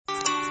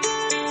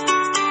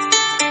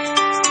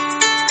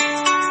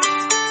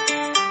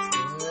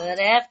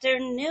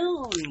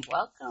afternoon.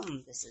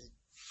 Welcome. This is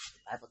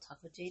Bible Talk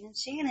with Jane and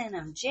Shannon.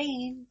 I'm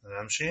Jane. And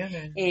I'm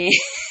Shannon. And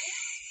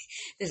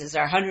this is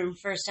our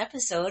 101st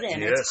episode,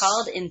 and It's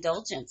called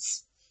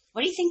Indulgence.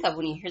 What do you think of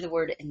when you hear the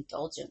word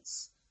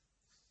indulgence?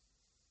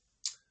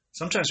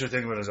 Sometimes we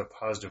think of it as a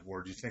positive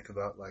word. You think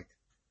about, like,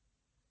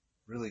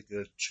 really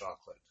good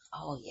chocolate.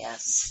 Oh,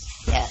 yes.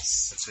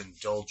 Yes. It's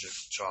indulgent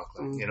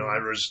chocolate. Mm-hmm. You know, I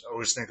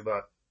always think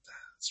about,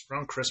 it's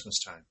around Christmas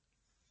time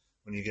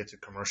when you get the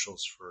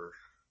commercials for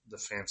the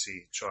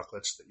fancy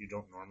chocolates that you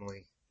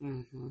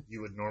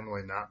would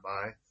normally not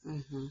buy.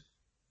 Mm-hmm.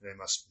 They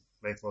must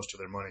make most of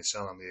their money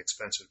selling the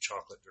expensive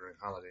chocolate during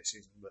holiday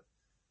season. But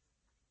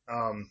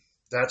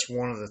that's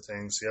one of the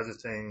things. The other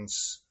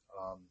things,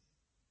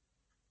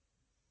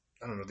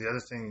 I don't know, the other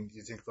thing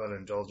you think about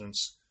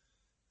indulgence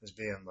as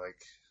being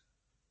like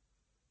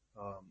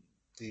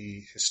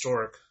the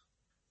historic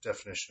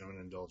definition of an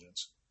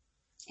indulgence.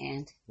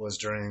 And? Was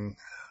during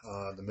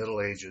the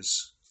Middle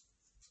Ages.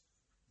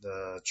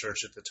 The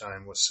church at the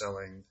time was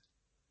selling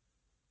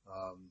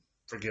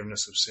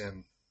forgiveness of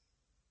sin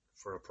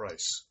for a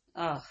price.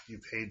 Oh. You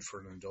paid for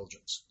an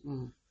indulgence.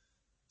 Mm.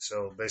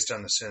 So based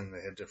on the sin,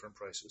 they had different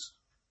prices.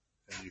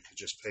 And you could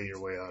just pay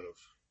your way out of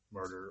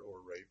murder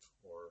or rape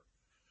or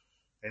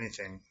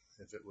anything.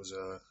 If it was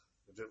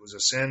a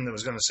sin that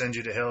was going to send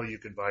you to hell, you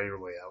could buy your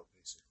way out,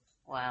 basically.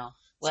 Wow.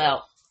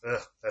 Well,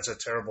 that's a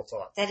terrible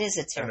thought. That is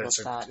a terrible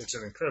thought. It's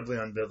an incredibly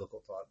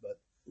unbiblical thought, but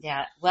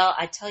yeah. Well,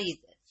 I tell you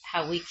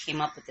how we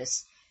came up with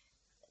this,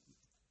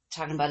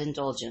 talking about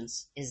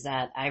indulgence, is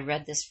that I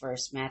read this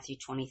verse, Matthew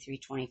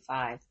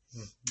 23:25,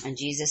 and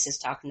Jesus is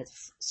talking to the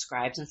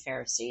scribes and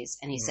Pharisees,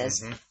 and he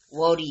says,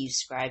 "Woe to you,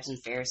 scribes and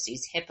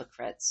Pharisees,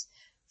 hypocrites!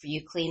 For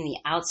you clean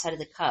the outside of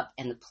the cup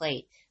and the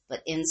plate,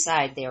 but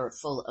inside they are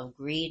full of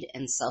greed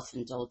and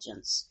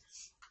self-indulgence."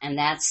 And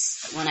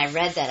that's, when I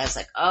read that, I was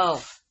like,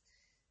 oh,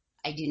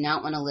 I do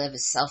not want to live a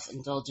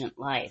self-indulgent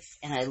life.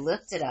 And I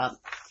looked it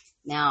up.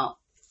 Now,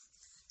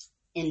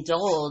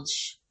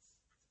 indulge,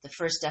 the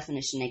first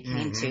definition they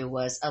came to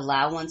was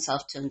allow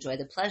oneself to enjoy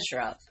the pleasure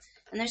of.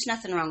 And there's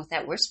nothing wrong with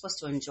that. We're supposed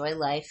to enjoy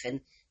life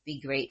and be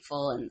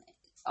grateful and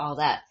all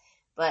that.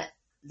 But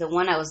the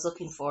one I was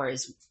looking for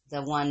is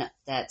the one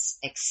that's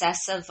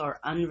excessive or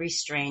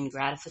unrestrained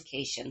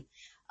gratification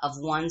of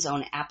one's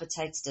own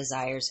appetites,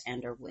 desires,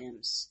 and or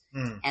whims.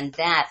 And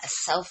that, a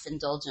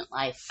self-indulgent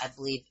life, I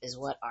believe, is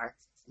what our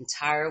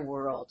entire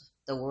world,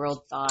 the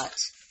world thought,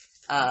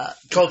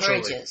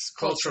 encourages.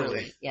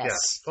 Culturally, yes. Yeah.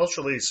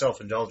 Culturally,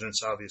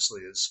 self-indulgence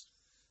obviously is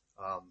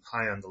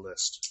high on the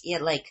list. Yeah,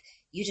 like,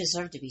 you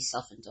deserve to be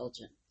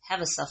self-indulgent.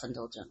 Have a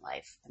self-indulgent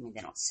life. I mean,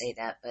 they don't say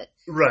that, but...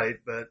 Right,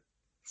 but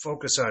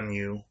focus on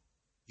you.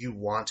 You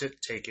want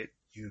it, take it.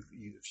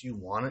 If you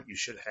want it, you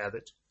should have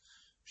it.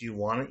 If you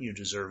want it, you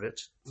deserve it.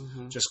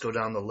 Just go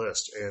down the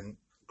list. And,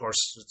 of course,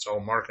 it's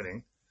all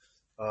marketing.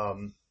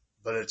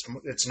 But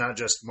it's not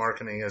just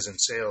marketing as in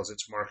sales.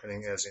 It's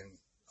marketing as in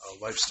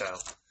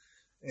lifestyle.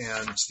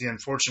 And the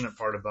unfortunate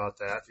part about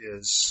that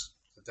is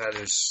that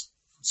is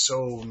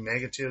so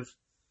negative.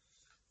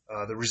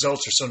 The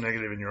results are so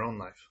negative in your own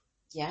life.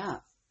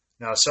 Yeah.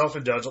 Now,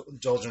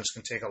 self-indulgence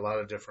can take a lot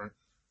of different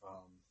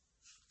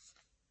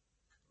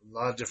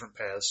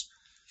paths.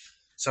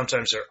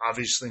 Sometimes they're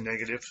obviously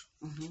negative.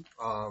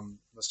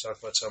 Let's talk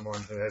about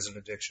someone who has an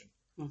addiction.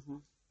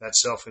 That's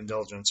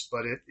self-indulgence,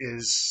 but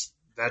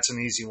that's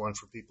an easy one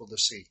for people to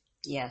see.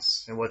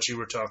 Yes. And what you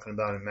were talking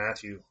about in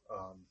Matthew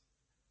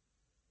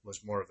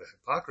was more of a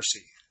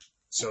hypocrisy.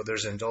 So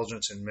there's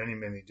indulgence in many,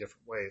 many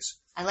different ways.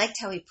 I liked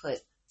how he put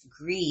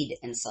greed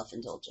and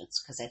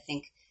self-indulgence, because I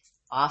think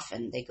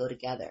often they go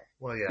together.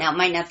 Well, yeah. Now, it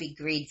might not be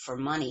greed for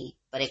money,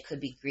 but it could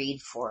be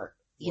greed for,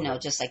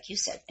 just like you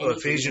said. Well,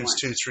 Ephesians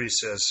 2:3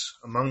 says,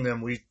 "Among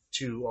them we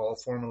too all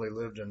formerly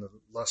lived in the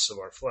lusts of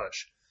our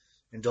flesh,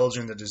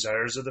 indulging the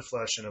desires of the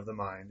flesh and of the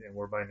mind, and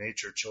were by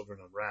nature children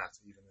of wrath,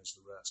 even as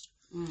the rest."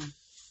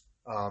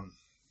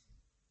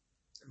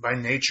 By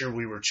nature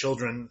we were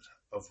children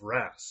of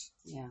wrath,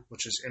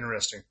 which is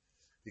interesting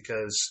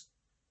because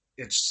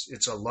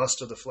it's a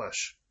lust of the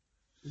flesh.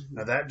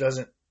 Now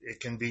it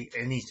can be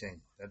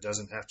anything. That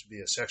doesn't have to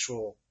be a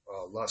sexual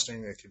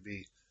lusting. It could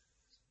be,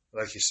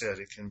 like you said,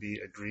 it can be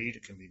a greed,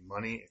 it can be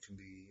money, it can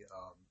be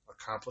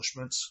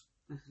accomplishments.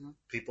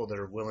 People that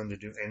are willing to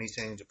do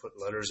anything to put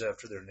letters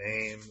after their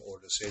name or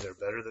to say they're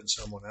better than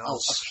someone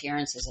else. Oh,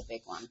 appearance is a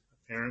big one.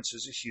 Appearance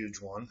is a huge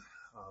one.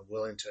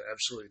 Willing to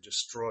absolutely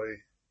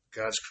destroy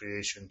God's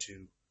creation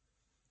to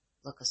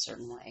look a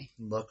certain way.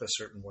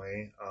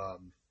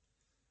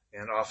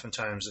 And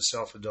oftentimes the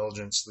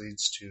self-indulgence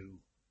leads to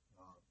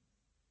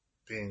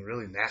being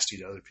really nasty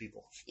to other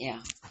people.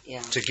 Yeah,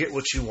 yeah. To get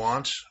what you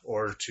want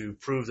or to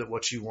prove that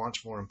what you want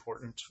is more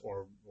important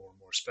or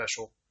more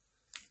special.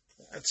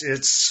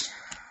 It's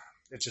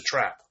a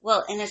trap.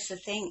 Well, and it's the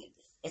thing,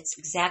 it's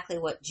exactly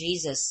what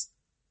Jesus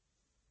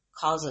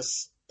calls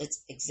us.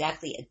 It's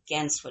exactly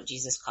against what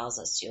Jesus calls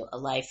us to, a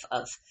life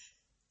of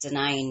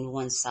denying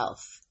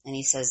oneself. And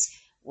he says,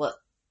 what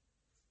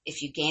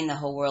if you gain the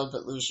whole world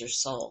but lose your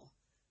soul?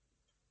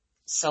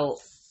 So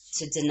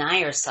to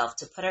deny ourselves,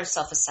 to put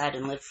ourselves aside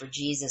and live for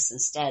Jesus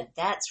instead,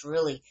 that's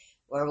really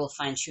where we'll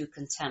find true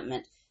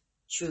contentment,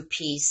 true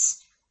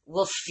peace.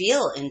 We'll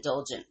feel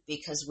indulgent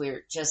because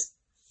we're just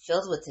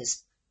filled with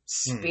His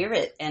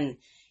Spirit and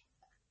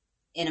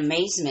in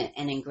amazement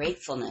and in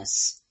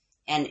gratefulness.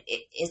 And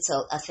it's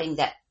a thing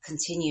that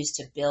continues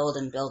to build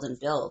and build and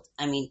build.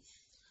 I mean,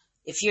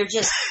 if you're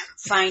just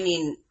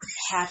finding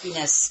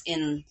happiness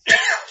in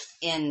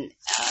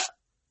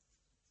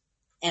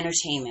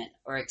entertainment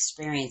or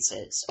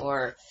experiences,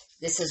 or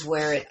this is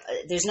where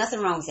there's nothing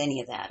wrong with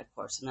any of that, of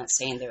course. I'm not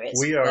saying there is.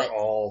 We are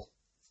all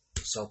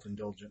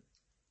self-indulgent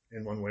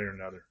in one way or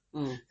another.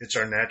 It's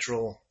our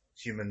natural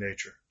human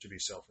nature to be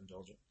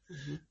self-indulgent.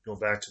 Mm-hmm. Go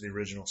back to the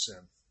original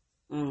sin.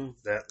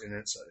 That in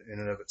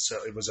and of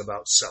itself, it was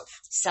about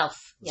self.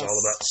 It was all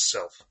about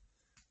self.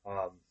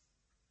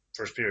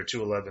 1 Peter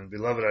 2:11,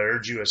 Beloved, I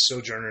urge you as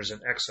sojourners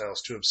and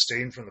exiles to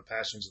abstain from the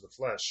passions of the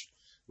flesh,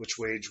 which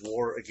wage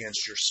war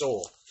against your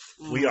soul.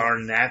 We are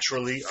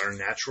naturally, our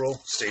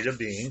natural state of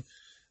being,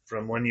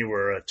 from when you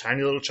were a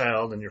tiny little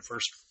child and your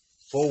first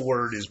full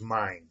word is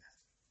mine.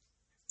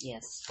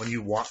 Yes. When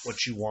you want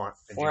what you want,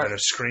 and you're going to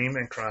scream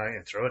and cry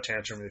and throw a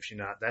tantrum if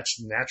you're not. That's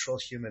natural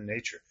human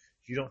nature.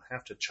 You don't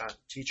have to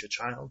teach a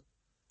child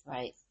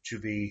to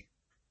be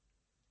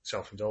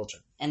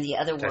self-indulgent. And the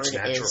other word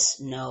is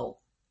no.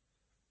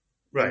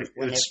 Right.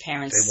 When their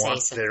parents they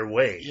want their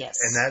way. Yes.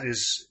 And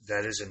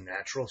that is a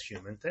natural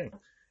human thing.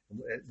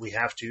 We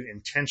have to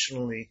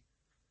intentionally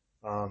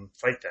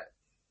fight that.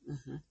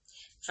 Mm-hmm.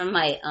 From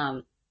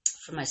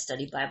my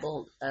study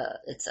Bible,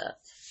 it's a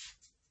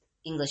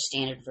English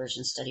Standard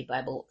Version study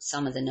Bible.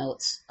 Some of the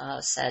notes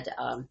said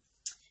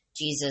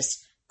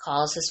Jesus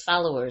calls his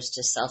followers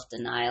to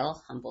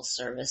self-denial, humble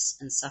service,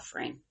 and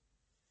suffering.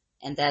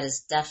 And that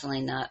is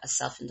definitely not a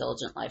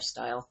self-indulgent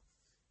lifestyle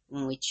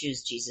when we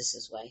choose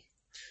Jesus' way.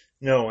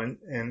 No,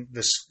 and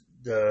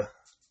the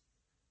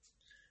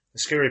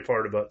scary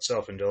part about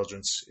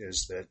self-indulgence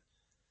is that,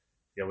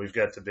 we've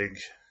got the big,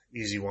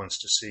 easy ones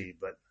to see,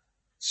 but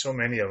so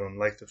many of them,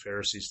 like the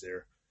Pharisees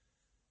there,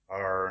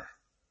 are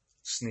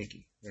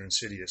sneaky. They're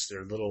insidious.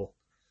 They're little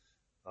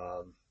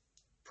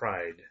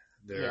pride.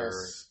 There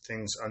are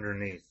things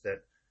underneath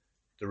that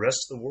the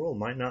rest of the world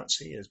might not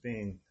see as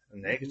being a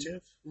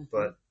negative,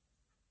 but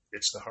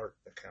it's the heart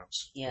that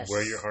counts. Yes.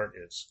 Where your heart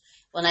is.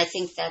 Well, and I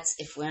think that's,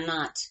 if we're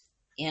not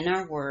in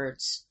our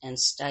words and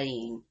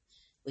studying,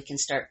 we can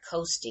start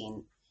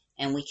coasting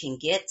and we can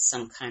get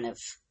some kind of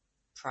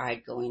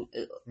pride going.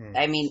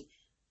 I mean,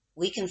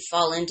 we can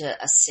fall into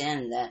a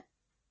sin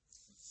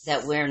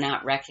that we're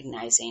not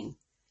recognizing.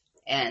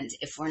 And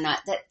if we're not,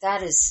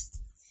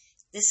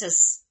 this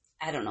is,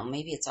 I don't know,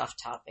 maybe it's off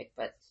topic,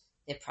 but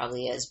it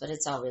probably is, but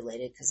it's all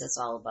related because it's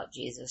all about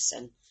Jesus.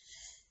 And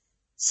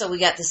so we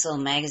got this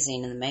little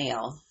magazine in the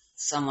mail.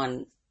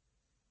 Someone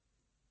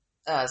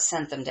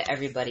sent them to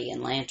everybody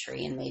in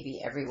Lantry and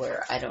maybe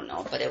everywhere. I don't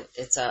know, but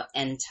it's a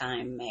end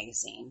time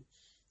magazine.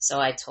 So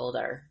I told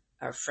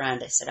our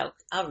friend, I said,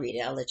 I'll read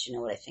it. I'll let you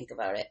know what I think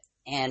about it.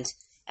 And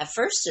at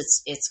first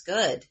it's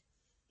good.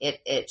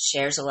 It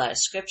shares a lot of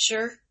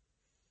scripture,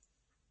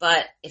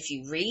 but if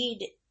you read,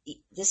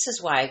 this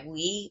is why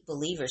we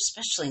believers,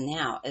 especially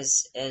now,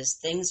 as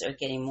things are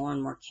getting more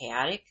and more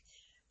chaotic,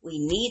 we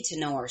need to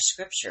know our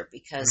scripture,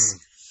 because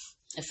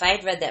if I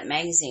had read that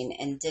magazine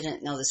and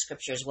didn't know the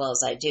scripture as well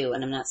as I do,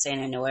 and I'm not saying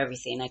I know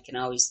everything, I can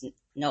always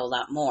know a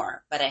lot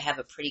more, but I have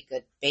a pretty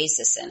good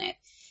basis in it,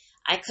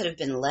 I could have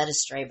been led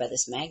astray by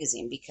this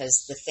magazine,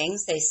 because the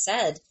things they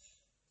said,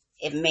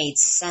 it made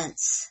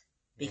sense,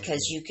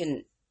 because you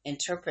can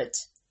interpret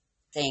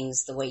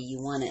things the way you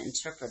want to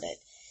interpret it.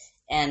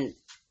 And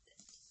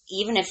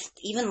even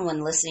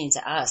when listening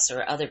to us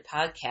or other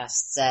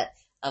podcasts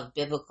of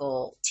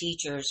biblical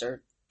teachers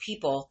or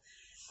people,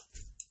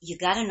 you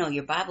got to know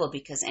your Bible,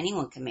 because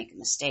anyone can make a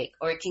mistake,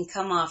 or it can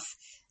come off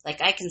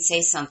like I can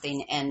say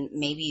something and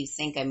maybe you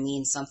think I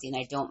mean something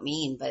I don't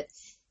mean, but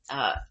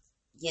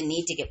you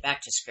need to get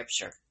back to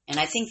scripture. And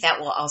I think that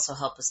will also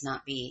help us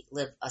not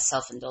live a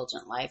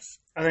self-indulgent life.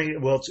 I think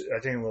it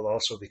will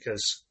also,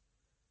 because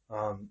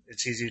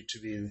it's easy to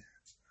be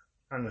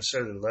not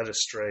necessarily led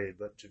astray,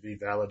 but to be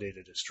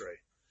validated astray.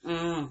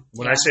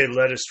 When I say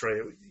led astray,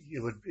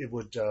 it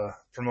would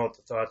promote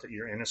the thought that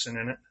you're innocent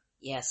in it.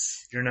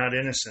 Yes. You're not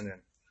innocent in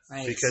it.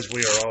 Right. Because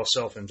we are all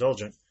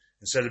self-indulgent.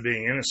 Instead of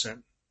being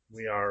innocent,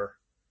 we are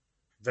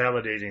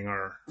validating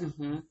our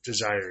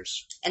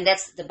desires. And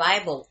the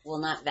Bible will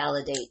not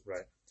validate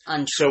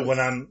untruth. So when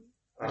I'm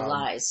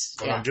lies.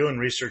 When I'm doing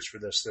research for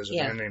this, there's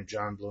a man named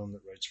John Bloom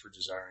that writes for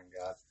Desiring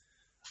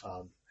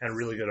God. Had a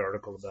really good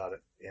article about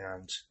it.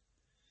 And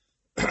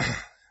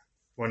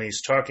when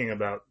he's talking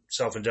about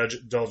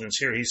self-indulgence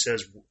here, he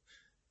says,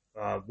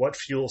 what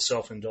fuels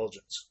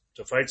self-indulgence?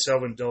 To fight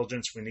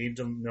self-indulgence, we need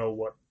to know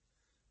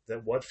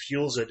what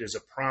fuels it is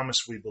a promise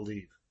we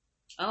believe.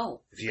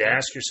 Oh. If you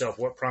ask yourself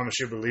what promise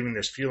you're believing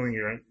that's fueling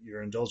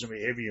your indulgent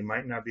behavior, you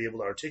might not be able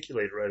to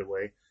articulate it right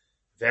away.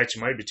 In fact,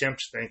 you might be tempted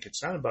to think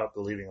it's not about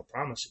believing a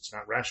promise. It's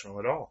not rational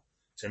at all.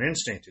 It's an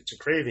instinct. It's a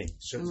craving.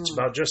 So it's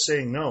about just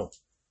saying no.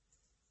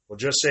 Well,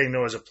 just saying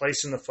no is a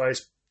place in the fight,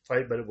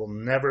 but it will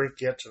never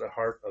get to the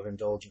heart of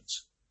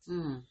indulgence.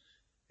 Mm.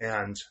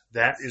 And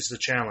that is the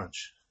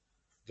challenge.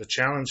 The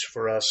challenge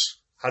for us,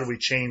 how do we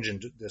change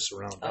this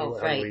around? How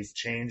do we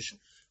change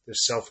this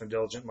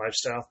self-indulgent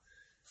lifestyle?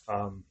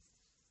 I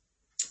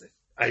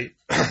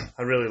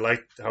really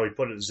like how he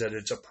put it, is that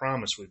it's a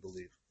promise we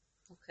believe.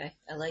 Okay,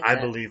 I like I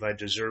that. believe I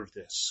deserve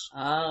this.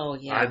 Oh,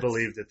 yeah. I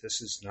believe that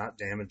this is not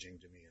damaging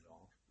to me at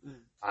all.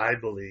 Mm. I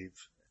believe,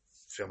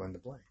 fill in the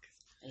blank.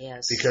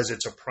 Yes. Because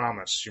it's a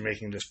promise. You're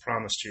making this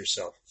promise to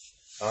yourself.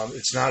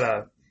 It's not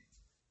a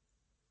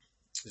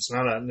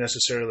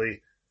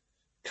necessarily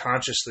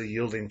consciously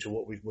yielding to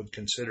what we would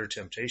consider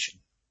temptation.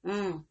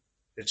 Mm.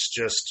 It's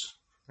just,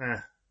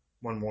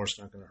 one more is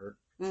not going to hurt.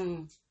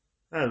 Mm.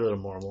 A little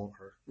more won't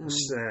hurt.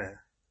 Mm.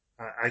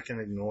 I can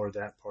ignore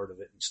that part of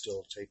it and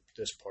still take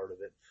this part of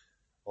it.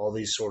 All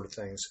these sort of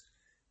things.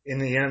 In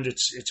the end,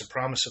 it's a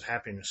promise of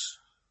happiness.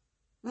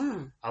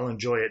 Mm. I'll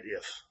enjoy it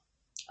if.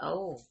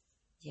 Oh,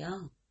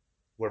 yeah.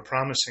 We're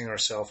promising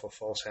ourselves a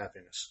false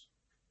happiness.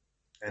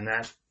 And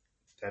that's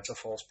a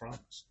false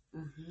promise.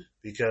 Mm-hmm.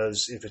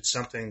 Because if it's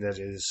something that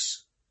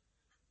is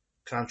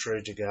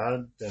contrary to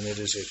God, then it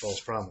is a false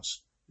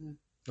promise. Mm.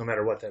 No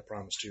matter what that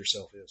promise to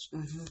yourself is.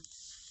 Mm-hmm.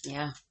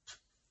 Yeah.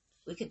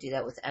 We could do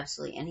that with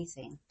absolutely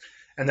anything.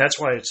 And that's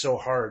why it's so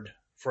hard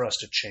for us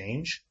to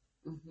change.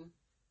 Mm-hmm.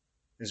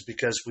 Is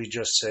because we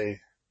just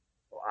say,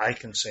 well, I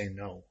can say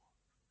no.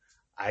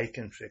 I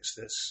can fix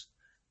this.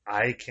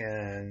 I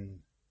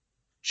can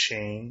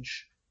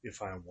change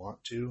if I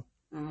want to.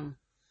 Mm.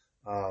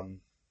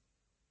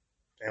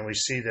 And we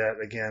see that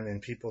again in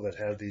people that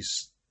have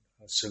these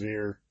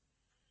severe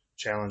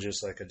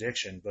challenges like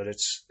addiction, but it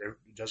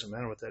doesn't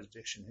matter what that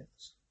addiction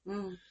is.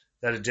 Mm.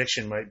 That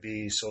addiction might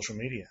be social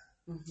media.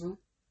 Mm-hmm.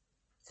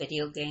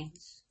 Video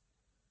games.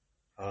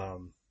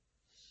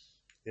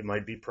 It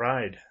might be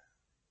pride.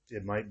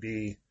 It might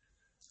be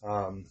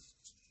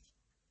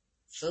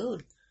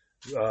food.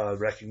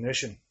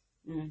 Recognition.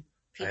 Mm.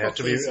 I have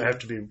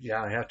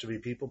to be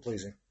people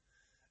pleasing.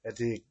 At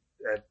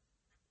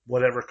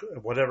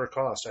whatever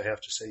cost, I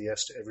have to say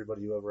yes to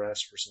everybody who ever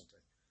asks for something.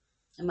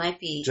 It might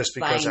be just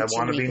because I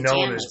want to be pajamas.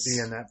 known as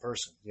being that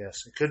person.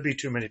 Yes, it could be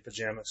too many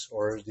pajamas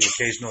or the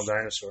occasional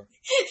dinosaur.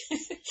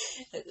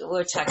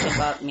 We're talking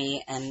about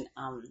me, and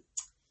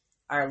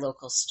our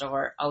local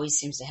store always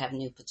seems to have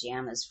new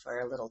pajamas for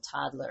a little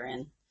toddler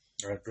and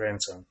our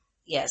grandson.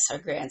 Yes, our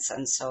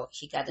grandson. So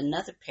he got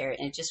another pair,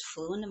 and it just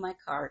flew into my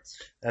cart.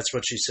 That's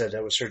what she said.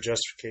 That was her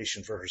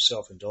justification for her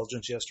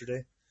self-indulgence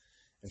yesterday.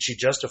 And she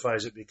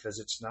justifies it because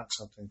it's not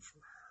something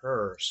for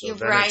her. So You're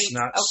then right. It's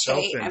not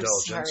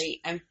self-indulgence. I'm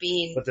sorry. I'm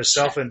being... But the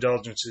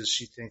self-indulgence is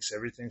she thinks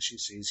everything she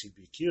sees he'd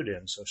be cute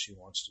in, so she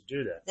wants to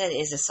do that. That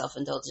is a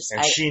self-indulgence.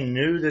 And she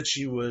knew that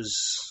she was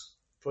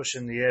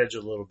pushing the edge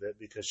a little bit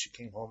because she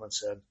came home and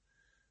said,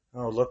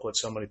 oh, look what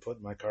somebody put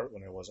in my cart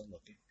when I wasn't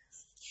looking.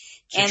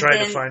 She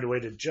tried to find a way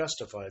to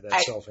justify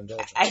that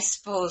self-indulgence. I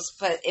suppose,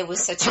 but it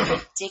was such a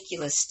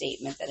ridiculous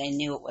statement that I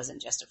knew it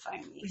wasn't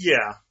justifying me.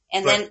 Yeah.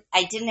 And then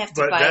I didn't have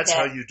to buy that. But that's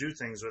how you do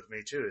things with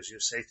me, too, is you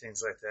say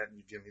things like that and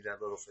you give me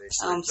that little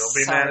face. Like, don't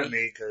be mad at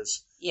me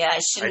because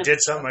I did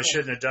something I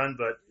shouldn't have done,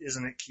 but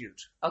isn't it cute?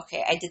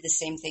 Okay, I did the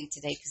same thing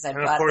today because I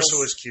bought of course it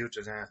was cute,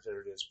 and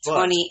there it is.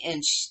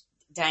 20-inch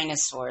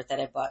dinosaur that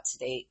I bought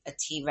today, a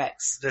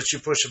T-Rex. That you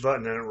push a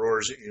button and it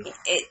roars at you.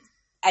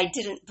 I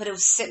didn't, but it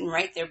was sitting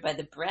right there by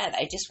the bread.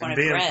 I just wanted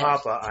bread. Being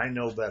Papa, I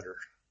know better.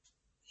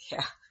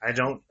 Yeah. I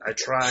don't. I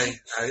try.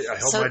 I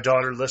hope my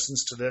daughter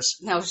listens to this.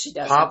 No, she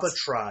doesn't. Papa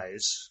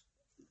tries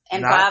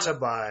not to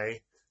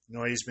buy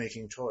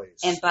noise-making toys.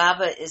 And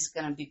Baba is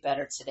going to be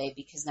better today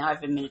because now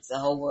I've admitted to the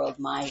whole world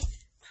my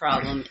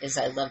problem is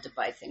I love to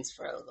buy things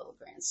for a little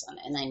grandson,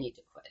 and I need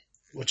to quit.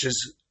 Which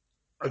is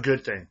a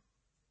good thing.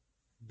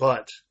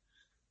 But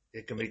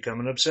it can become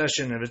an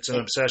obsession. If it's an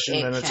obsession,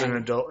 then it's an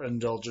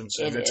indulgence,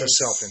 and it's a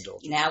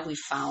self-indulgence. Now we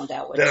found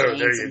out what Jane's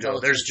indulgence There you go.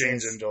 There's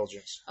Jane's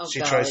indulgence. Oh, she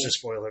tries to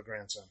spoil her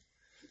grandson.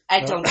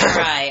 I don't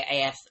try.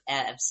 I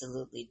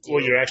absolutely do.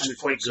 Well, you're actually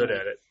quite good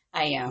at it.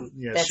 I am.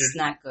 Yes, that's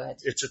not good.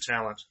 It's a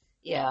talent.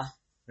 Yeah.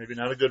 Maybe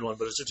not a good one,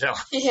 but it's a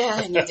talent. Yeah,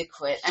 I need to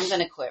quit. I'm going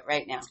to quit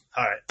right now.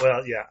 All right.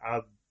 Well, yeah.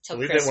 I'll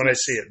believe it when I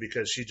see it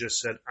because she just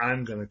said,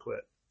 I'm going to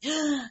quit.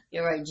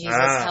 You're right. Jesus,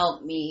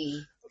 help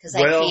me. Because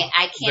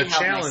I can't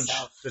help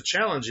myself. The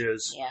challenge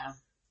is,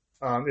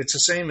 it's the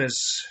same as,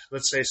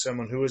 let's say,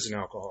 someone who is an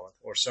alcoholic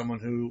or someone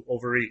who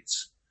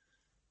overeats.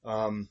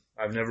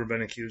 I've never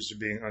been accused of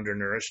being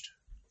undernourished.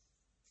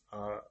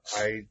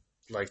 I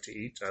like to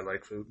eat. I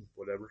like food,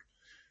 whatever.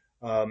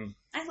 I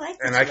like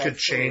and I could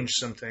change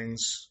some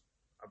things.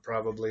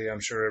 Probably,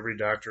 I'm sure every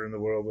doctor in the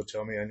world would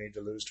tell me I need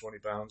to lose 20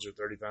 pounds or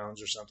 30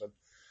 pounds or something.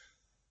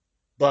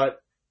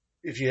 But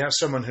if you have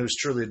someone who's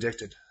truly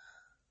addicted,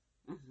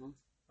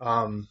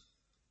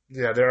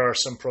 there are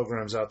some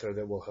programs out there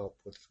that will help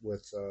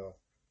with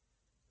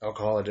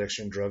alcohol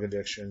addiction, drug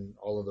addiction,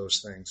 all of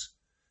those things.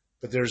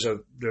 But there's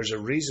a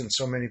reason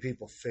so many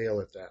people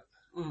fail at that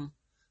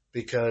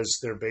because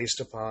they're based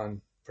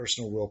upon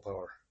personal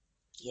willpower.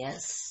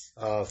 Yes.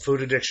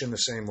 Food addiction the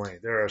same way.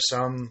 There's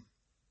some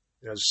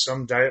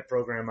diet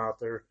program out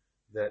there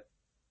that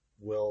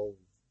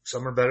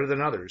some are better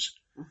than others,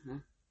 Mm-hmm.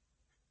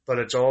 but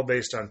it's all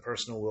based on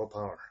personal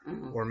willpower,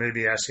 Mm-hmm. or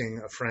maybe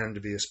asking a friend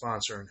to be a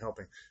sponsor and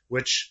helping,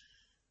 which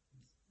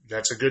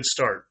that's a good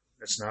start.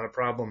 It's not a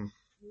problem.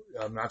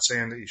 I'm not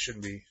saying that you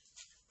shouldn't be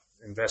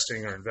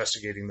investing or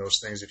investigating those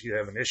things if you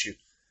have an issue,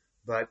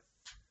 but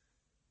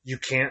you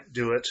can't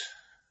do it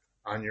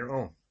on your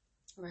own.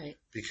 Right.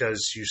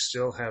 Because you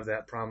still have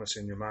that promise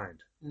in your mind.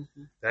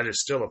 Mm-hmm. That is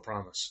still a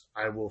promise.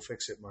 I will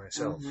fix it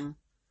myself. Mm-hmm.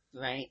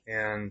 Right.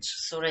 And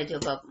So what do I do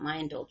about my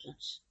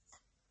indulgence?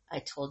 I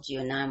told you,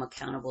 and now I'm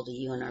accountable to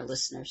you and our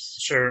listeners.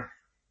 sure,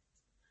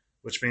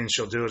 which means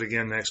she'll do it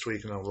again next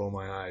week and I'll roll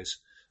my eyes.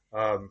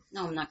 No,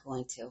 I'm not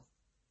going to.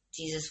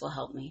 Jesus will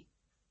help me.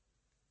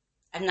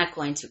 I'm not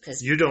going to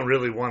because... You don't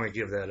really want to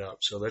give that up.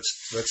 So let's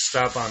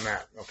stop on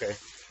that. Okay.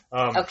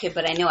 Okay,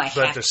 but I know I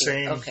but have the to.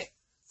 same, Okay.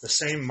 the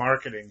same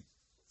marketing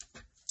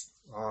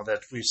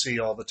that we see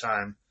all the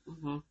time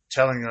Mm-hmm.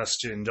 telling us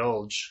to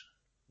indulge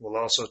will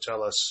also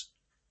tell us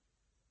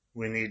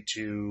we need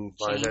to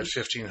buy that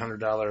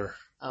 $1,500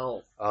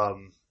 Oh,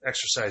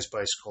 exercise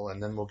bicycle,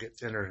 and then we'll get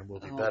thinner and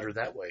we'll be better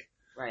that way.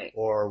 right.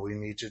 Or we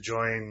need to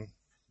join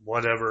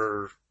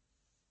whatever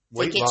They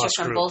weight get loss you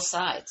from group. both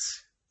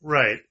sides.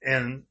 Right.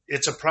 And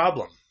it's a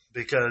problem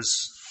because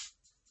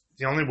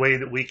the only way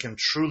that we can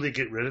truly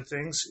get rid of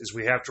things is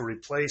we have to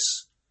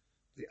replace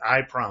the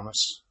I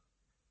promise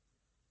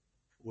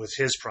with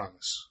his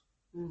promise.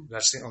 Mm.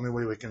 That's the only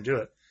way we can do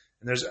it.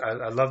 And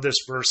I love this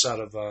verse out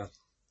of, let's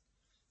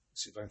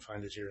see if I can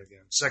find it here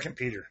again. 2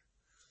 Peter.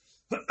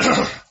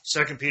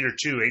 2 Peter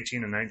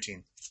 2:18 and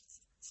 19.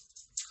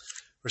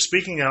 For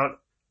speaking out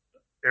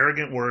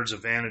arrogant words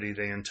of vanity,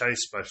 they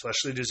entice by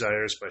fleshly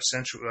desires, by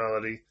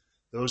sensuality,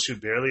 those who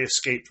barely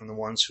escape from the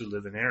ones who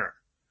live in error,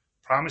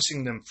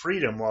 promising them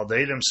freedom while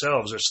they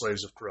themselves are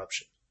slaves of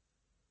corruption.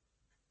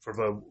 For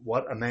by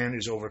what a man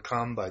is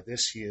overcome, by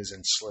this he is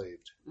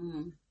enslaved.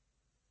 Mm.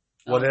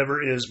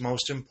 Whatever is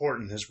most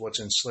important is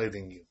what's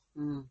enslaving you.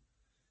 Mm.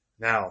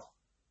 Now,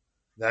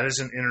 that is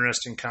an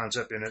interesting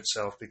concept in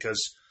itself because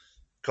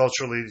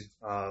culturally,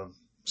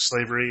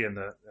 slavery and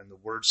the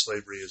word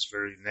slavery is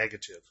very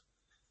negative.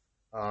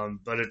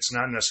 But it's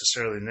not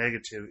necessarily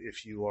negative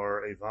if you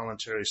are a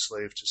voluntary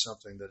slave to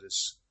something that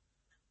is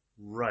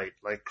right,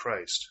 like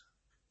Christ.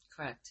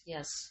 Correct.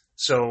 Yes.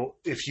 So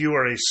if you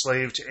are a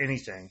slave to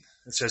anything,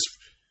 it says,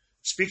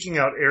 speaking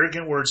out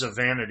arrogant words of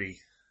vanity,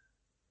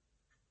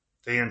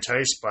 they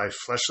entice by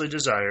fleshly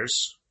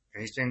desires,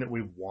 anything that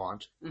we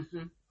want,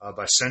 Mm-hmm.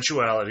 by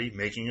sensuality,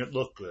 making it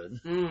look good,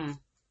 Mm.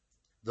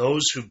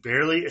 those who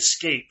barely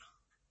escape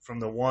from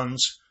the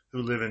ones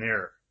who live in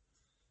error.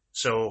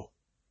 So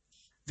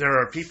there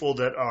are people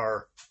that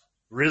are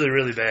really,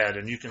 really bad,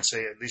 and you can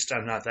say, at least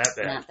I'm not that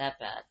bad. Not that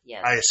bad.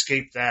 Yes. I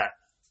escaped that.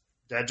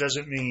 That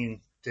doesn't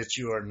mean that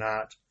you are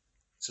not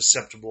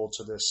susceptible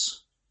to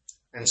this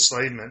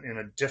enslavement in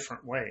a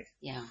different way.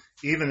 Yeah.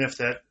 Even if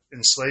that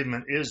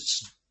enslavement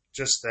is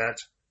just that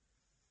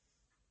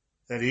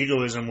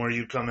egoism where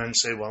you come in and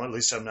say, well, at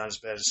least I'm not as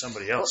bad as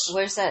somebody else.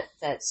 Where's that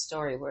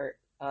story where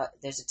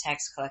there's a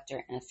tax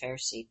collector and a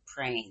Pharisee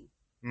praying?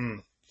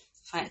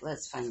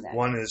 Let's find that.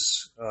 One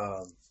is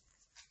The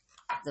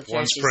one's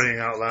Pharisees, praying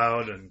out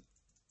loud, and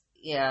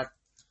yeah,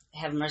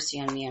 have mercy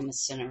on me, I'm a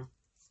sinner.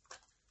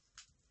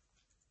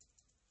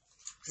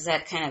 Because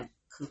that kind of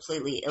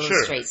completely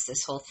illustrates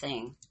this whole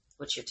thing,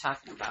 what you're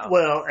talking about.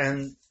 well,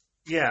 and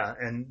yeah,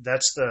 and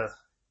that's the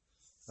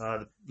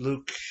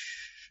Luke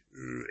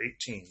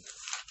 18.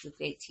 Luke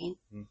 18?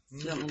 Mm-hmm.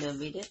 Do you want me to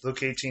read it?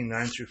 Luke 18,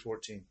 9 through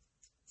 14.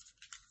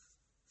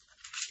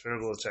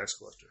 Parable of the tax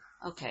collector.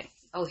 Okay.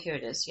 Oh, here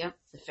it is. Yep.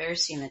 The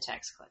Pharisee and the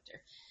tax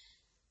collector.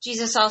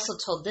 Jesus also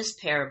told this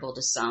parable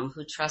to some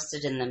who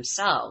trusted in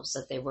themselves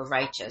that they were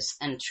righteous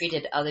and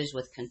treated others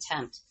with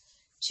contempt.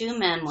 2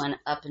 men went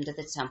up into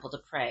the temple to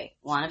pray,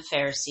 one a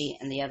Pharisee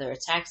and the other a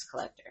tax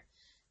collector.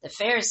 The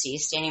Pharisee,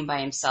 standing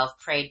by himself,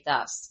 prayed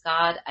thus,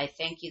 God, I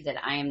thank you that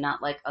I am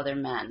not like other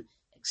men,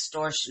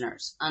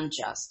 extortioners,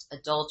 unjust,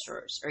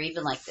 adulterers, or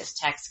even like this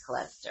tax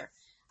collector.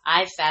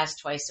 I fast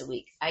twice a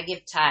week. I give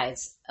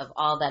tithes of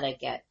all that I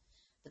get.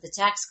 But the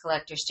tax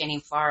collector,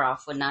 standing far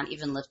off, would not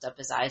even lift up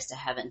his eyes to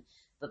heaven,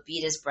 but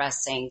beat his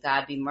breast, saying,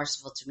 God, be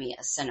merciful to me,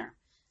 a sinner.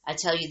 I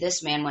tell you,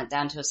 this man went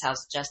down to his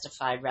house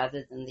justified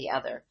rather than the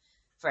other.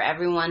 For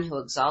everyone who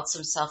exalts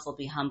himself will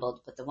be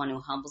humbled, but the one who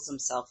humbles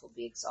himself will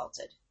be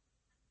exalted.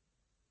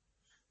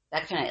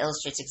 That kind of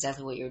illustrates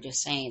exactly what you were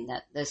just saying,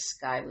 that this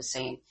guy was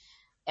saying,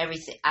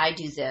 everything, I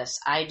do this,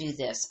 I do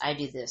this, I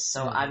do this.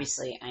 So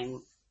obviously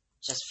I'm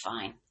just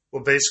fine.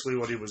 Well, basically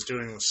what he was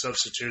doing was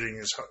substituting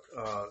his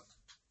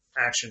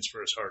actions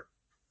for his heart.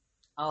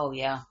 Oh,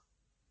 yeah.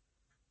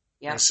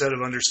 Yeah. Instead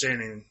of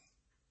understanding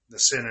the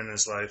sin in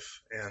his life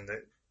and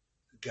that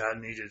God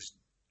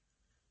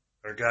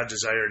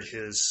desired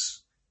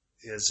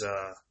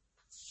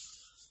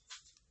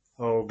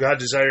God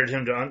desired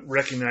him to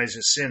recognize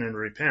his sin and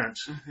repent.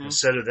 Mm-hmm.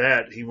 Instead of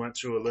that, he went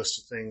through a list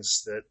of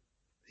things that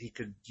he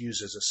could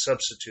use as a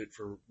substitute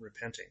for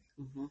repenting.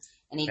 Mm-hmm.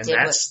 And he And did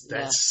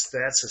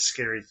that's a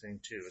scary thing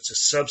too. It's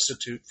a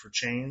substitute for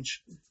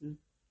change. Mm-hmm.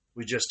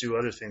 We just do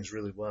other things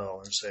really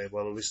well and say,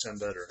 well, at least I'm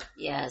better.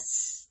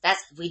 Yes,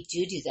 we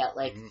do that.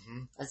 Like,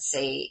 let's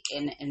say,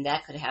 and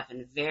that could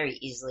happen very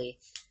easily,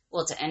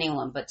 well, to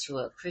anyone, but to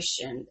a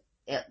Christian,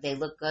 they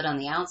look good on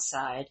the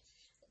outside.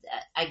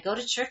 I go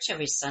to church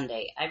every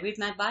Sunday. I read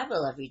my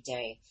Bible every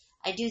day.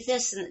 I do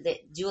this, and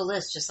they do a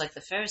list just like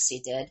the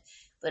Pharisee did.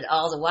 But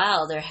all the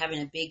while, they're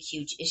having a big,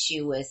 huge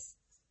issue with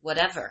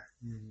whatever,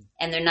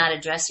 and they're not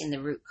addressing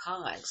the root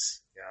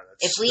cause. Yeah,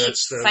 if we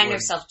find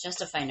ourselves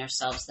justifying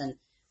ourselves, then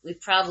we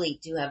probably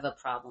do have a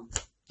problem.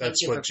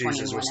 That's what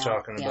Jesus was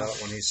talking about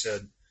when he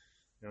said,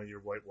 you're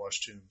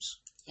whitewashed tombs.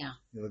 Yeah.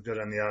 You look good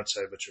on the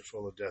outside, but you're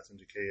full of death and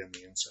decay on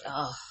the inside.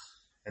 Oh.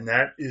 And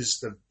that is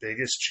the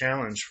biggest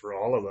challenge for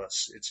all of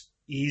us. It's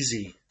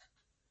easy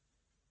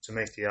to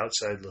make the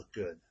outside look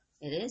good.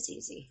 It is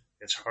easy.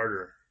 It's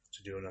harder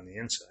to do it on the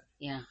inside.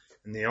 Yeah.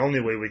 And the only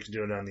way we can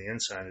do it on the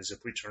inside is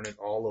if we turn it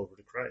all over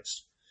to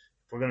Christ.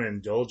 If we're going to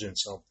indulge in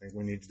something,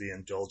 we need to be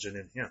indulgent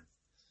in Him.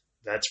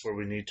 That's where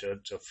we need to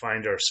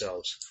find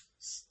ourselves.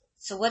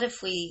 So what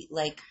if we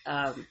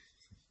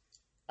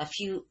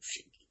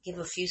give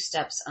a few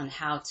steps on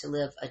how to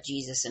live a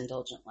Jesus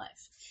indulgent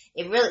life?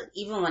 It really,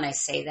 even when I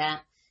say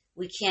that,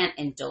 we can't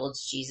indulge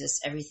Jesus.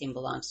 Everything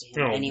belongs to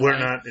Him anyway. We're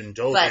not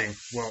indulging.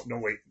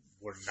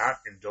 We're not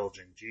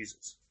indulging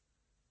Jesus.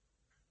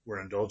 We're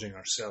indulging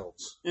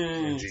ourselves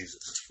in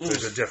Jesus.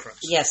 There's a difference.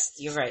 Yes,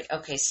 you're right.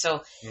 Okay,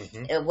 so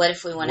what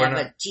if we want to have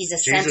a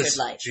Jesus-centered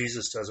life?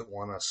 Jesus doesn't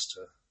want us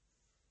to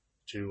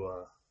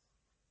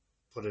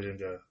put it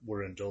into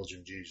we're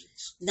indulging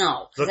Jesus.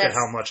 No. Look at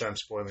how much I'm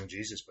spoiling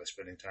Jesus by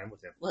spending time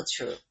with Him. Well,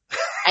 true.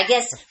 I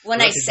guess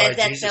when I said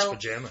that, Jesus though,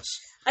 pajamas.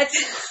 I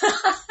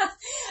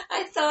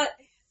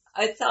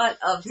thought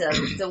of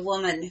the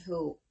woman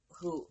who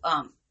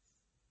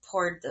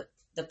poured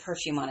the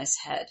perfume on his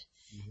head,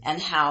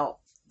 and how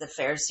the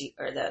Pharisee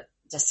or the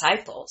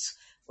disciples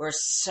were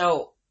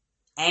so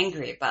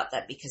angry about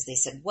that because they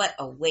said, "What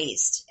a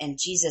waste!" And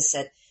Jesus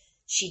said,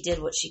 "She did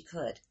what she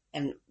could."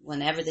 And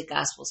whenever the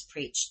gospel's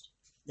preached,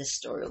 this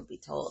story will be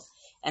told.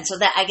 And so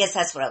I guess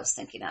that's what I was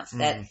thinking of,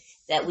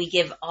 that we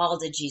give all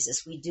to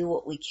Jesus. We do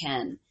what we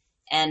can.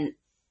 And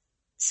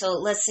so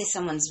let's say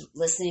someone's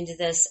listening to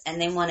this and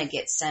they want to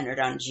get centered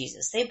on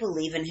Jesus. They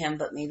believe in Him,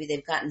 but maybe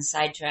they've gotten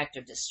sidetracked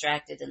or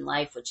distracted in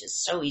life, which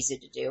is so easy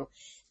to do.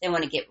 They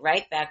want to get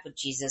right back with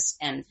Jesus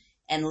and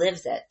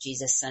live that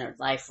Jesus-centered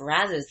life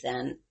rather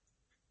than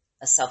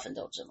a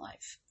self-indulgent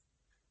life.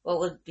 What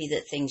would be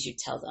the things you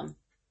tell them?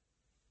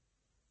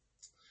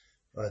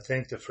 I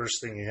think the first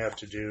thing you have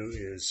to do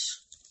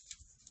is,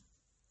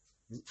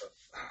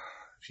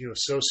 if you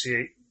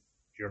associate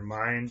your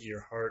mind,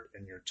 your heart,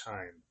 and your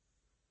time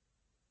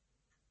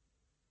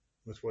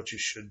with what you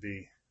should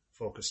be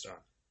focused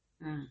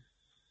on.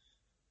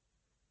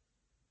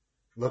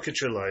 Look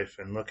at your life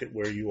and look at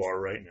where you are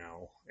right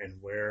now,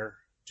 and where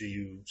do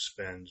you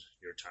spend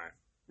your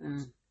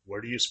time?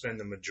 Where do you spend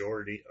the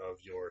majority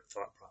of your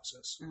thought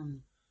process?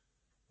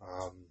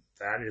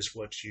 That is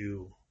what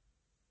you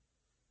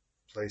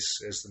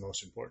place as the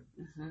most important.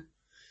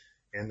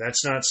 And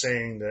that's not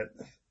saying that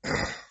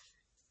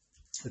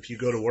if you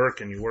go to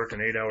work and you work an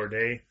 8-hour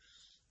day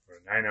or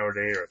a 9-hour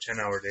day or a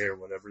 10-hour day or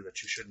whatever,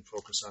 that you shouldn't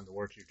focus on the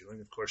work you're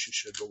doing. Of course you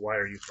should, but why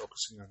are you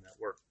focusing on that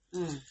work?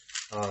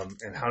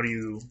 And how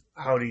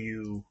do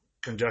you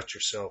conduct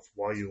yourself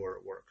while you are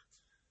at work?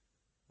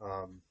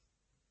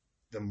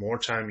 The more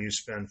time you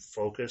spend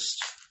focused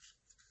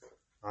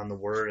on the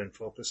Word and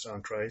focused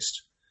on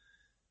Christ,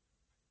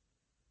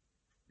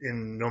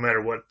 in no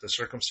matter what the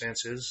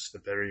circumstance is, the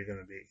better you're going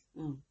to be.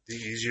 The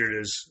easier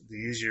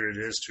it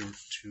is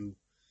to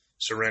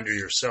surrender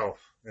yourself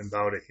and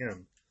bow to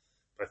Him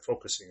by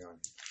focusing on Him.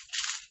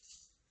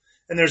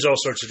 And there's all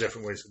sorts of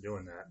different ways of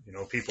doing that.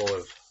 People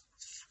have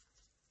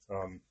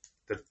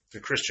the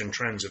Christian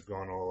trends have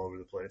gone all over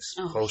the place.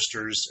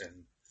 Posters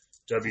and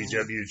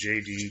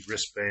WWJD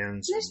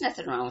wristbands. There's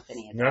nothing wrong with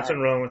any of that. Nothing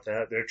wrong with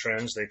that. They're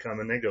trends. They come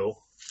and they go.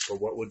 But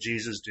what would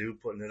Jesus do?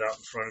 Putting it out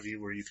in front of you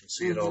where you can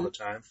see it all the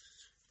time.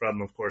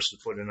 Problem, of course, is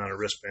putting it on a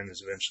wristband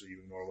is eventually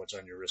you ignore what's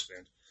on your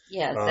wristband.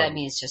 Yeah, that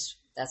means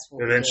that's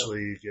what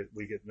eventually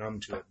we get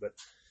numb to it. But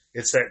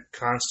it's that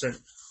constant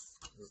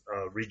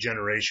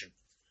regeneration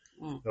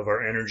of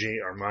our energy,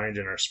 our mind,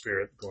 and our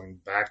spirit going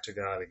back to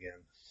God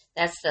again.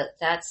 That's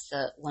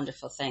the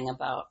wonderful thing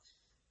about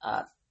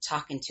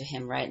talking to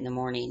Him right in the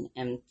morning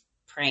and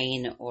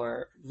praying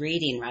or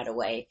reading right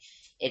away.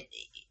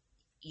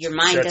 Your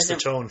mind sets doesn't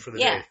the tone for the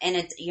day.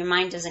 And your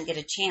mind doesn't get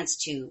a chance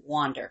to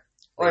wander.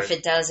 Or if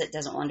it does, it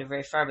doesn't wander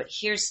very far. But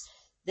here's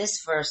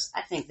this verse.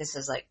 I think this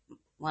is like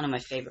one of my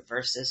favorite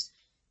verses.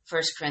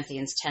 1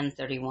 Corinthians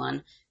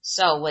 10:31.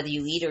 So whether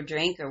you eat or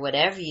drink or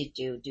whatever you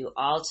do, do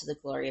all to the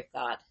glory of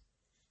God.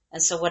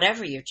 And so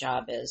whatever your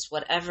job is,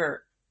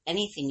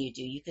 anything you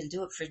do, you can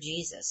do it for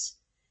Jesus.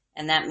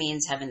 And that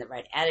means having the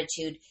right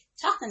attitude,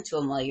 talking to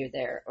Him while you're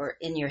there, or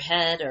in your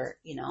head, or,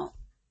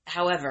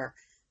 however.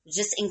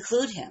 Just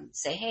include him.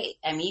 Say, hey,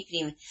 I mean, you can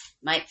even,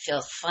 might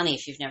feel funny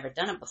if you've never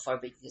done it before,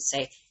 but you can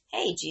say,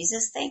 hey,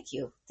 Jesus, thank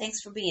you.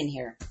 Thanks for being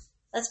here.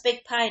 Let's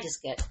bake pies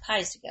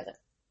together.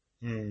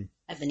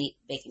 I've been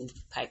baking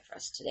pie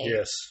crust today.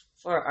 Yes.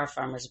 For our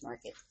farmer's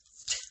market.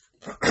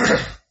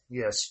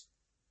 Yes.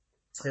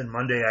 And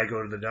Monday I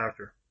go to the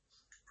doctor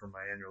for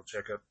my annual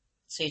checkup.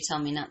 So you tell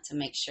me not to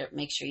make sure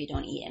you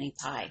don't eat any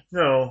pie.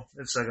 No,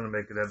 it's not going to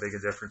make that big a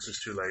difference.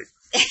 It's too late.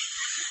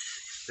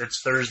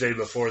 It's Thursday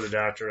before the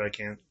doctor. I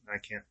can't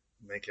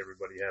make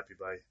everybody happy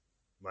by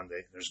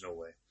Monday. There's no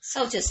way.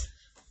 So just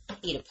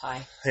eat a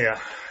pie. Yeah,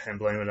 and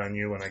blame it on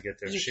you when I get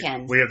there. You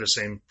can. We have the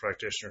same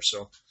practitioner,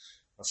 so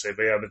I'll say,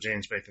 but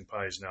Jane's making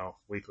pies now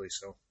weekly,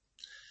 so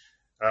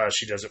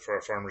she does it for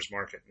our farmer's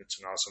market. It's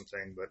an awesome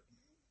thing, but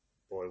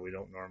boy, we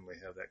don't normally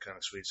have that kind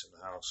of sweets in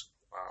the house.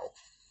 Wow.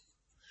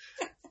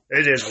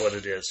 It is what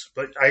it is.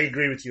 But I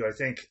agree with you. I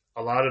think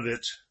a lot of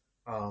it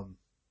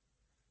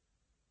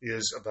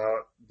is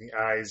about the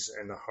eyes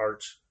and the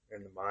heart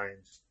and the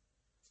mind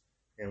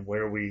and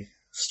where we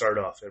start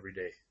off every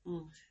day.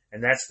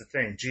 And that's the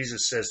thing.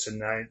 Jesus says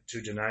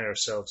to deny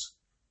ourselves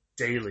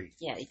daily.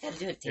 Yeah, you got to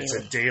do it daily. It's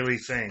a daily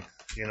thing.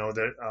 You know,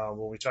 that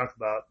when we talk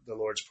about the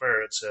Lord's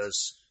Prayer, it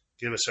says,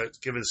 give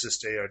us this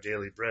day our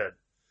daily bread.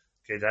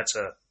 Okay, that's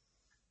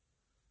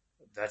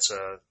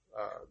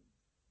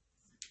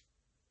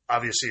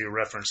obviously a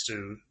reference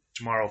to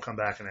tomorrow come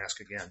back and ask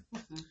again.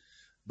 Mm-hmm.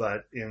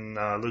 But in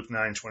Luke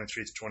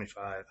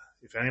 9:23-25,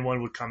 if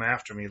anyone would come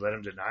after me, let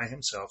him deny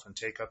himself and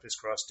take up his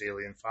cross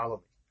daily and follow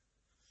me.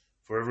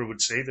 For whoever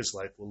would save his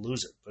life will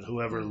lose it, but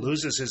whoever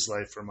loses his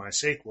life for my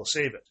sake will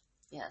save it.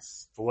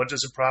 Yes. For what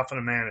does it profit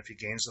a man if he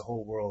gains the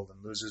whole world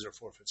and loses or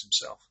forfeits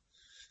himself?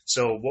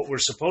 So what we're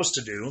supposed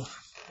to do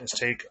is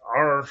take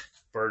our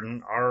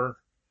burden, our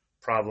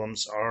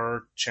problems,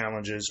 our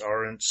challenges,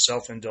 our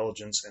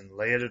self-indulgence, and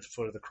lay it at the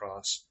foot of the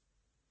cross,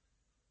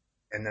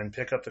 and then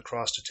pick up the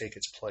cross to take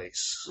its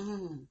place.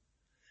 Mm.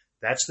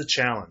 That's the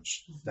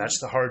challenge. Mm-hmm. That's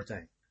the hard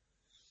thing.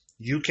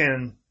 You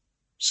can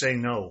say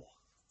no.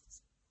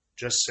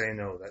 Just say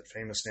no. That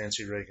famous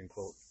Nancy Reagan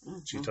quote. Mm-hmm.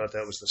 She thought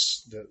that was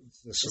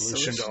the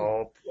solution to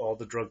all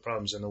the drug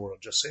problems in the world.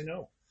 Just say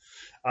no.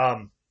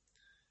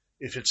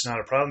 If it's not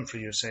a problem for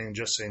you, saying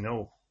just say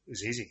no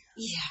is easy.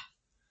 Yeah.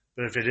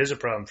 But if it is a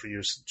problem for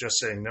you, just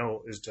saying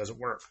no doesn't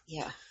work.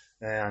 Yeah.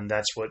 And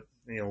that's what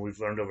we've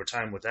learned over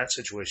time with that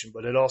situation.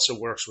 But it also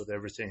works with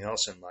everything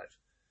else in life.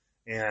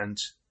 And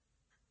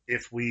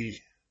if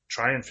we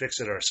try and fix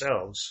it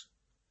ourselves,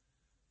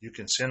 you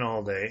can sin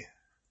all day,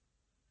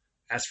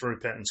 ask for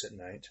repentance at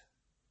night,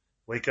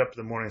 wake up in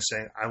the morning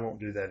saying, I won't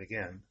do that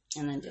again.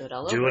 And then do it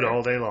all over. Do it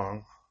all day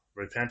long,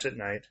 repent at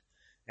night.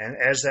 And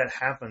as that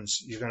happens,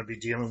 you're going to be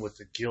dealing with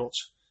the guilt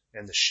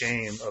and the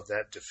shame of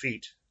that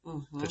defeat.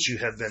 Mm-hmm. That you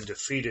have been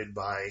defeated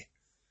by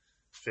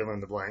fill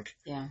in the blank.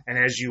 Yeah. And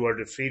as you are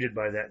defeated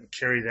by that and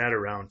carry that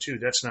around too,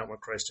 that's not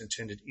what Christ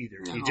intended either.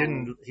 No.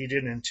 He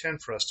didn't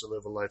intend for us to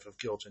live a life of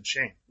guilt and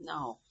shame.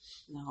 No.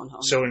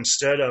 So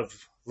instead of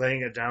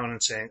laying it down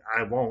and saying,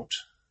 I won't,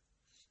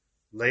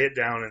 lay it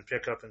down and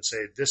pick up and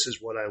say, this is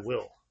what I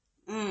will.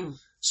 Mm.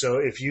 So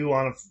if you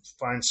want to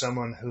find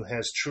someone who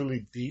has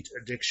truly beat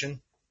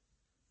addiction,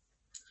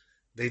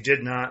 they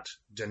did not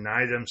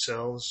deny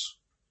themselves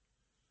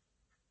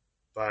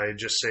by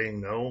just saying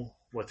no.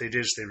 What they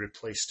did is they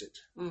replaced it.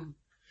 Mm.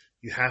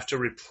 You have to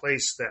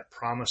replace that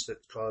promise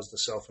that caused the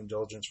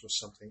self-indulgence with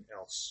something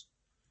else.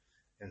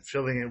 And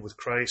filling it with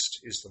Christ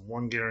is the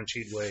one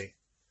guaranteed way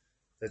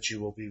that you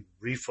will be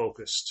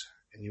refocused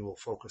and you will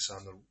focus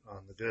on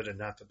the good and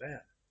not the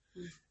bad.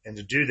 Mm. And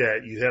to do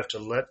that, you have to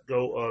let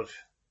go of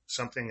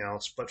something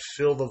else, but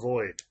fill the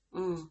void.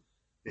 Mm.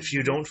 If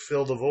you don't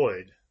fill the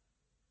void,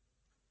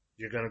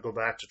 you're going to go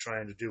back to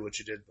trying to do what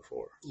you did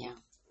before. Yeah.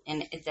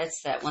 And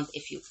that's that one.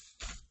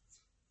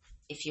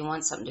 If you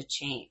want something to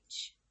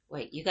change,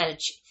 you got to.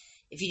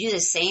 If you do the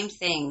same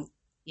thing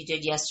you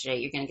did yesterday,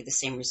 you're going to get the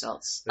same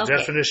results. The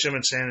definition of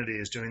insanity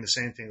is doing the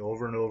same thing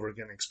over and over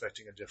again,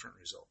 expecting a different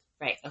result.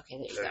 Right. Okay.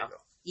 There you go.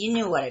 You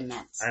knew what I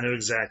meant. I knew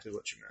exactly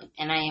what you meant.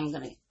 And I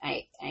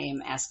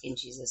am asking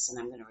Jesus, and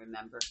I'm going to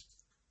remember.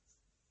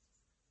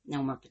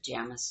 No more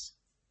pajamas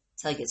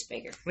until he gets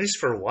bigger. At least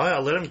for a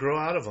while, let him grow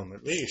out of them.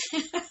 At least.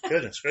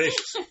 Goodness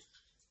gracious.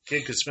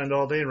 Kid could spend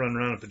all day running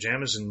around in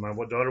pajamas, and my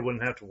daughter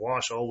wouldn't have to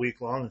wash all week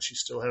long, and she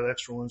still have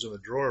extra ones in the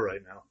drawer right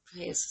now.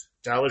 Yes.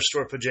 Dollar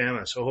store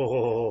pajamas.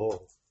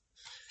 Oh.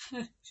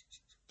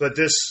 But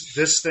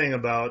this thing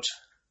about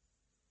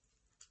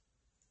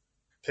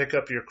pick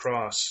up your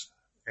cross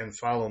and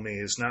follow me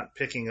is not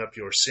picking up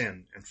your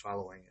sin and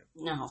following it.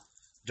 No.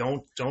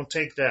 Don't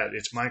take that.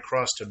 It's my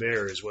cross to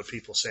bear is what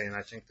people say, and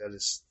I think that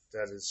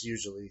is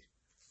usually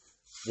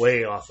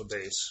way off a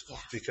base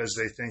because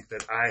they think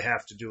that I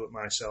have to do it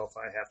myself.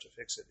 I have to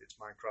fix it. It's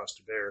my cross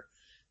to bear.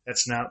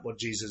 That's not what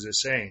Jesus is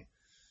saying.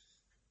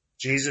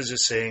 Jesus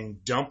is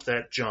saying, dump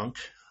that junk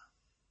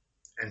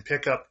and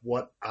pick up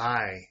what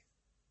I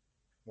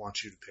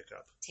want you to pick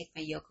up. Take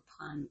my yoke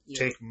upon you.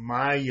 Take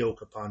my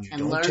yoke upon you.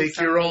 Don't take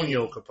your own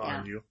yoke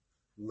upon you.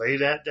 Lay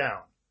that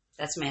down.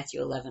 That's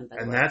Matthew 11, by the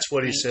way. And that's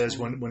what he says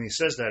when he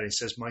says that. He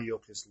says, my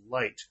yoke is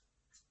light.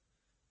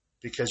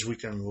 Because we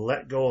can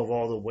let go of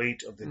all the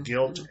weight of the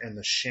guilt and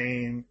the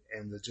shame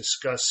and the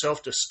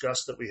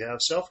self-disgust that we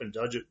have.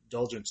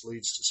 Self-indulgence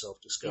leads to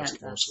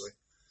self-disgust mostly.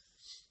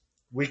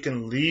 We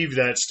can leave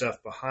that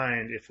stuff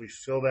behind if we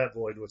fill that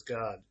void with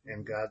God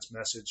and God's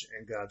message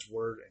and God's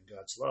word and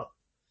God's love.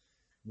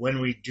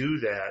 When we do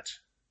that,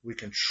 we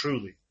can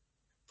truly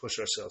push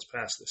ourselves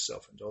past this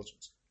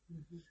self-indulgence.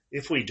 Mm-hmm.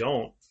 If we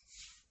don't,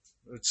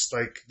 it's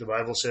like the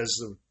Bible says,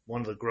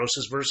 one of the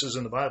grossest verses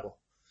in the Bible,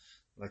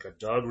 like a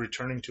dog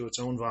returning to its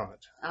own vomit.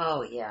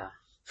 Oh, yeah.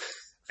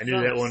 I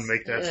knew that one would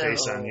make that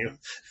face on you.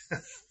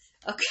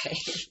 Okay.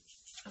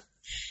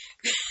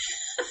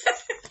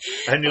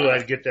 I knew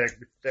I'd get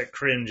that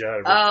cringe out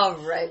of it. All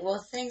right.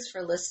 Well, thanks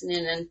for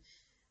listening. And,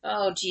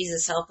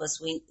 Jesus, help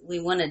us. We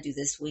want to do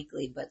this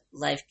weekly, but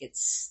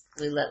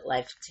we let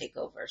life take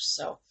over.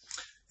 So.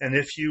 And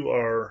if you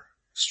are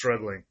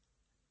struggling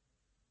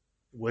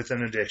with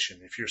an addiction,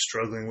 if you're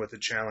struggling with a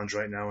challenge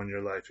right now in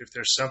your life, if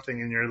there's something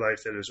in your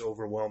life that is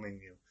overwhelming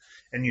you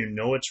and you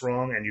know it's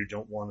wrong and you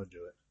don't want to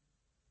do it,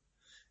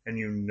 and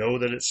you know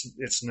that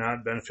it's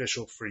not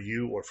beneficial for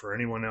you or for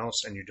anyone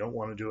else and you don't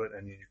want to do it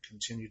and you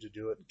continue to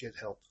do it, get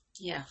help.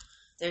 Yeah.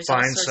 There's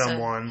Find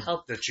someone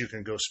that you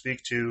can go speak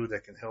to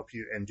that can help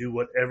you and do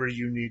whatever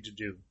you need to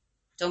do.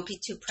 Don't be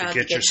too proud to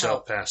get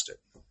yourself help. Past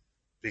it.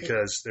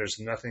 Because there's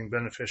nothing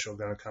beneficial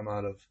going to come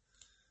out of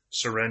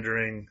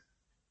surrendering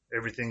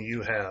everything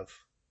you have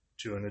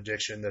to an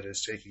addiction that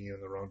is taking you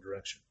in the wrong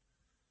direction.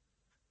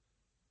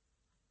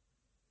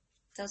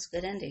 That was a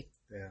good ending.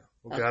 Yeah.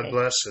 Well, okay. God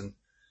bless.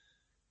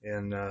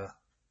 And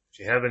if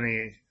you have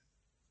any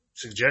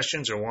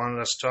suggestions or want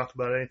us to talk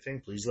about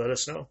anything, please let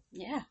us know.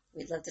 Yeah,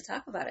 we'd love to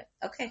talk about it.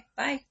 Okay,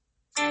 bye.